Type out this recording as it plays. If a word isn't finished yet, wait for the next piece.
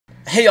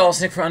Hey y'all,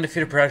 it's Nick from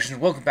Undefeated Productions.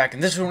 Welcome back.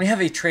 In this one, we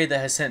have a trade that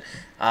has sent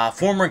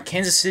former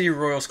Kansas City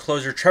Royals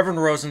closer Trevor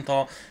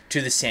Rosenthal to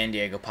the San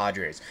Diego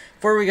Padres.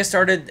 Before we get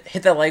started,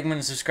 hit that like button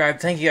and subscribe.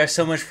 Thank you guys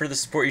so much for the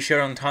support you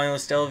showed on the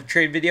Timeless Style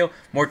trade video.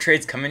 More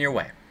trades coming your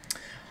way.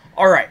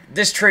 Alright,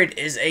 this trade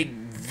is a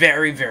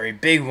very, very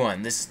big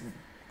one. This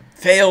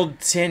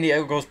failed San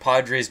Diego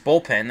Padres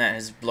bullpen that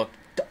has looked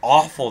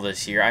awful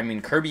this year. I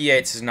mean, Kirby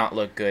Yates has not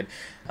looked good.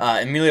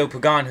 Emilio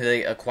Pagan, who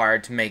they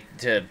acquired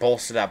to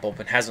bolster that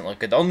bullpen, hasn't looked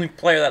good. The only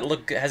player that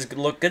has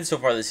looked good so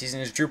far this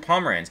season is Drew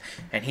Pomeranz,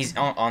 and he's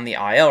on the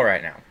IL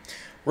right now.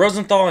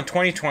 Rosenthal in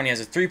 2020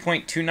 has a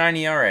 3.29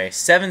 ERA,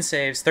 7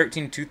 saves,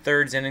 13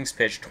 2/3 innings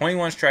pitched,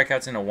 21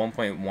 strikeouts, and a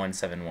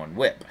 1.171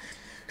 WHIP.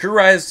 Career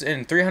rise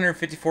in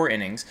 354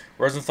 innings,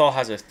 Rosenthal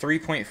has a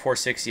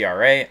 3.46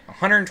 ERA,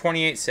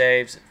 128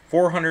 saves,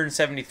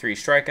 473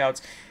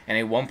 strikeouts, and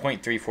a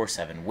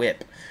 1.347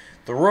 WHIP.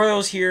 The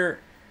Royals here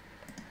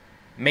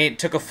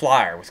took a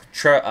flyer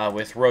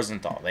with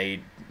Rosenthal. They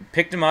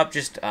picked him up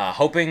just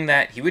hoping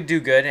that he would do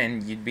good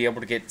and you'd be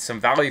able to get some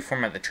value for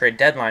him at the trade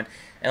deadline.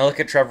 And look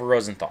at Trevor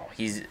Rosenthal.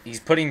 He's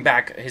putting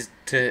back he's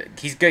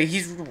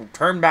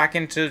turned back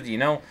into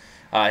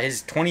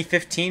his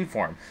 2015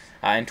 form.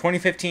 In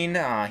 2015,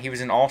 he was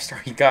an All-Star.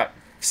 He got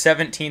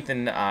 17th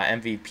in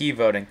MVP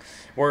voting,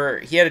 where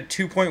he had a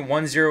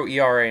 2.10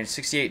 ERA and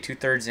 68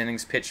 2/3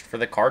 innings pitched for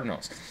the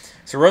Cardinals.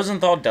 So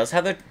Rosenthal does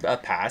have a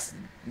pass.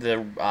 The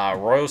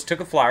Royals took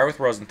a flyer with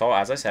Rosenthal,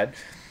 as I said,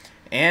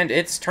 and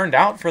it's turned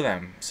out for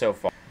them so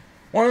far.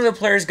 One of the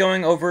players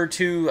going over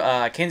to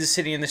Kansas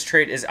City in this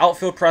trade is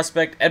outfield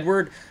prospect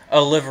Edward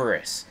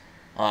Olivares.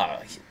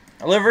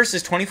 Olivares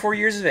is 24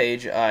 years of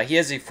age. He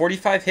has a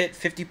 45 hit,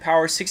 50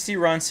 power, 60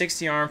 run,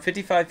 60 arm,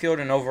 55 field,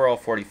 and overall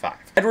 45.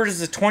 Edward is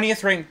the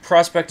 20th ranked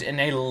prospect in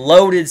a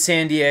loaded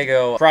San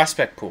Diego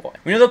prospect pool.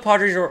 We know the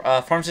Padres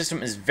farm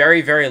system is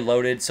very, very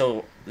loaded,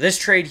 so this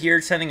trade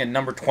here, sending a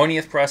number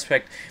 20th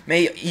prospect,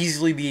 may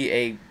easily be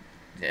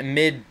a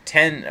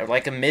mid-10,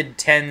 like a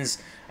mid-10s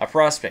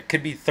prospect.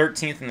 Could be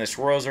 13th in this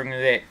Royals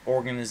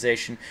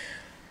organization.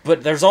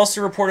 But there's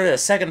also reported a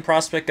second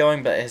prospect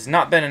going, but it has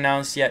not been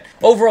announced yet.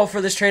 Overall for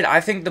this trade,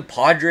 I think the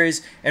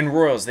Padres and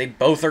Royals, they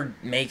both are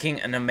making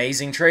an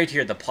amazing trade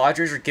here. The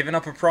Padres are giving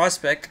up a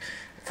prospect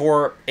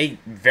for a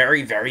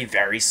very, very,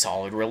 very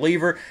solid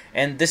reliever,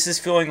 and this is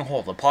filling a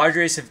hole. The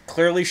Padres have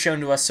clearly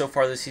shown to us so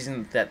far this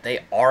season that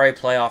they are a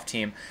playoff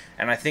team,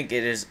 and I think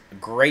it is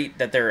great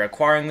that they're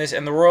acquiring this,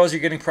 and the Royals are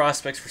getting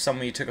prospects for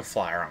someone you took a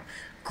flyer on.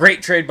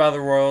 Great trade by the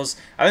Royals.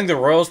 I think the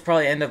Royals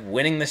probably end up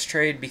winning this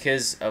trade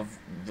because of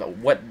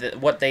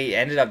what they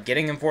ended up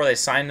getting him for. They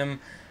signed him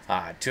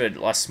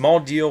to a small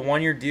deal,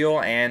 one-year deal,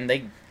 and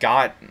they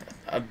got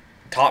a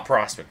top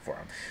prospect for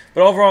him.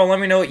 But overall, let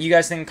me know what you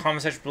guys think in the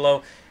comment section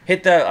below.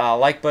 Hit the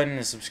like button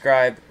and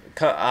subscribe.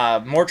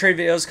 More trade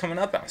videos coming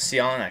up. I'll see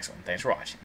you on the next one. Thanks for watching.